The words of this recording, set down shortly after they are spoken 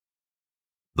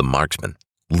The marksman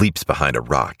leaps behind a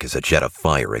rock as a jet of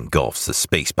fire engulfs the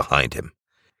space behind him.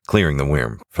 Clearing the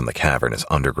worm from the cavernous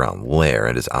underground lair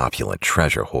and his opulent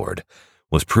treasure hoard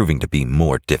was proving to be a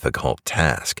more difficult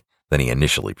task than he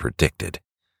initially predicted.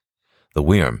 The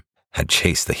worm had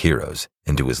chased the heroes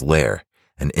into his lair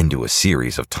and into a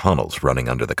series of tunnels running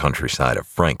under the countryside of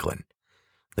Franklin.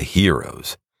 The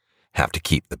heroes have to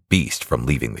keep the beast from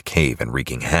leaving the cave and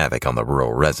wreaking havoc on the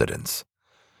rural residents.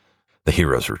 The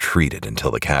heroes retreated until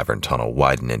the cavern tunnel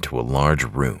widened into a large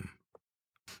room.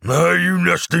 "Ah, you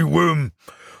nasty worm!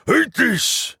 Eat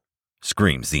this!"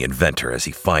 screams the inventor as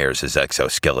he fires his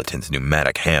exoskeleton's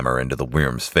pneumatic hammer into the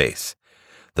worm's face.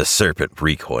 The serpent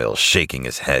recoils, shaking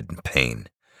his head in pain,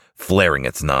 flaring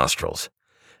its nostrils.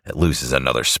 It loses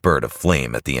another spurt of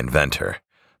flame at the inventor,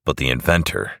 but the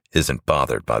inventor isn't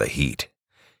bothered by the heat.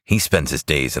 He spends his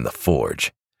days in the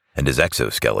forge, and his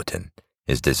exoskeleton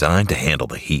is designed to handle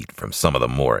the heat from some of the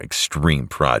more extreme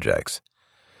projects.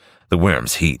 The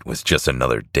worm's heat was just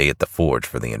another day at the forge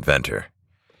for the inventor.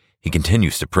 He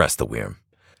continues to press the worm,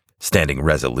 standing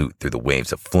resolute through the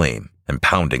waves of flame and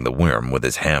pounding the worm with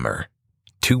his hammer.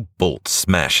 2 bolts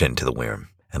smash into the worm,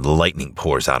 and lightning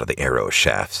pours out of the arrow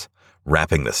shafts,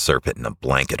 wrapping the serpent in a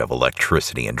blanket of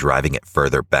electricity and driving it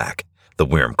further back. The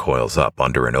worm coils up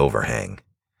under an overhang,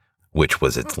 which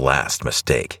was its last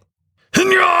mistake.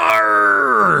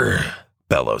 "Nyarr!"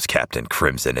 bellows Captain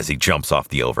Crimson as he jumps off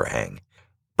the overhang,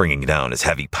 bringing down his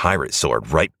heavy pirate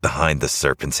sword right behind the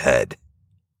serpent's head.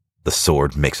 The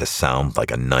sword makes a sound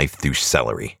like a knife through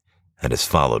celery, and is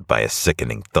followed by a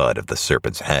sickening thud of the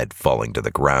serpent's head falling to the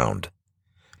ground.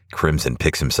 Crimson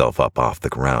picks himself up off the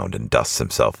ground and dusts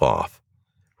himself off,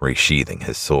 resheathing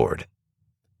his sword.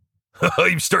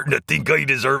 "I'm starting to think I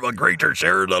deserve a greater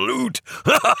share of the loot,"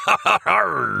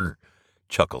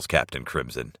 chuckles Captain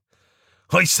Crimson.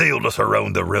 "I sailed us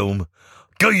around the realm,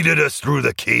 guided us through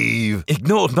the cave."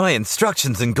 "Ignored my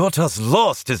instructions and got us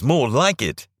lost is more like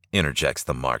it," interjects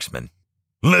the marksman.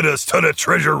 "Led us to the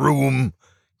treasure room,"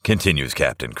 continues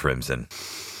Captain Crimson.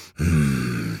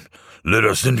 "Led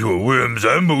us into a worm's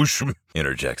ambush,"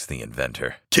 interjects the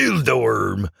inventor. "Killed the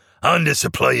worm, and is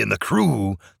supplying the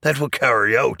crew that will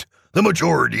carry out the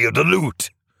majority of the loot,"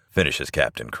 finishes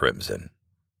Captain Crimson.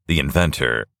 The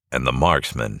inventor and the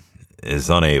marksman is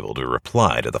unable to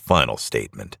reply to the final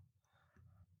statement.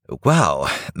 "Wow,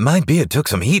 my beard took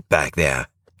some heat back there,"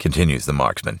 continues the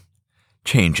marksman,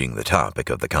 changing the topic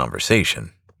of the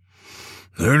conversation.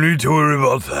 "No need to worry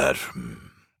about that,"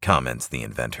 comments the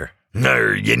inventor.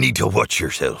 "No, you need to watch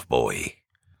yourself, boy,"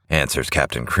 answers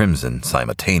Captain Crimson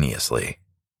simultaneously.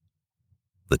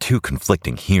 The 2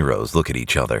 conflicting heroes look at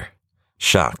each other,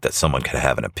 shocked that someone could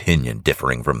have an opinion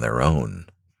differing from their own.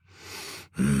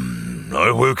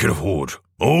 "I work in a forge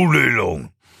all day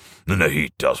long, and the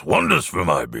heat does wonders for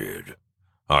my beard,"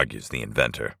 argues the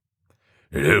inventor.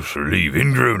 "It helps relieve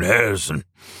ingrown hairs and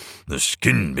the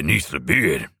skin beneath the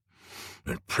beard.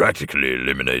 It practically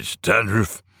eliminates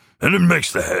dandruff, and it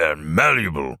makes the hair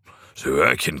malleable so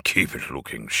I can keep it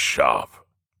looking sharp."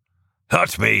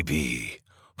 "That may be,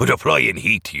 but applying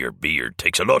heat to your beard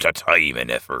takes a lot of time and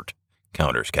effort,"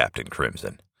 counters Captain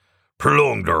Crimson.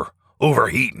 "Prolonged or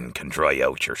overheating can dry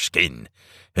out your skin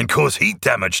and cause heat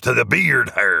damage to the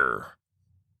beard hair."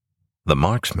 The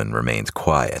marksman remains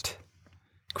quiet.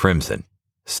 Crimson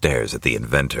stares at the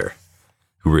inventor,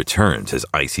 who returns his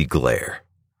icy glare.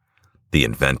 The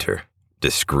inventor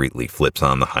discreetly flips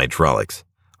on the hydraulics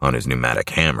on his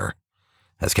pneumatic hammer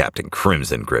as Captain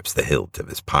Crimson grips the hilt of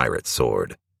his pirate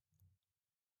sword.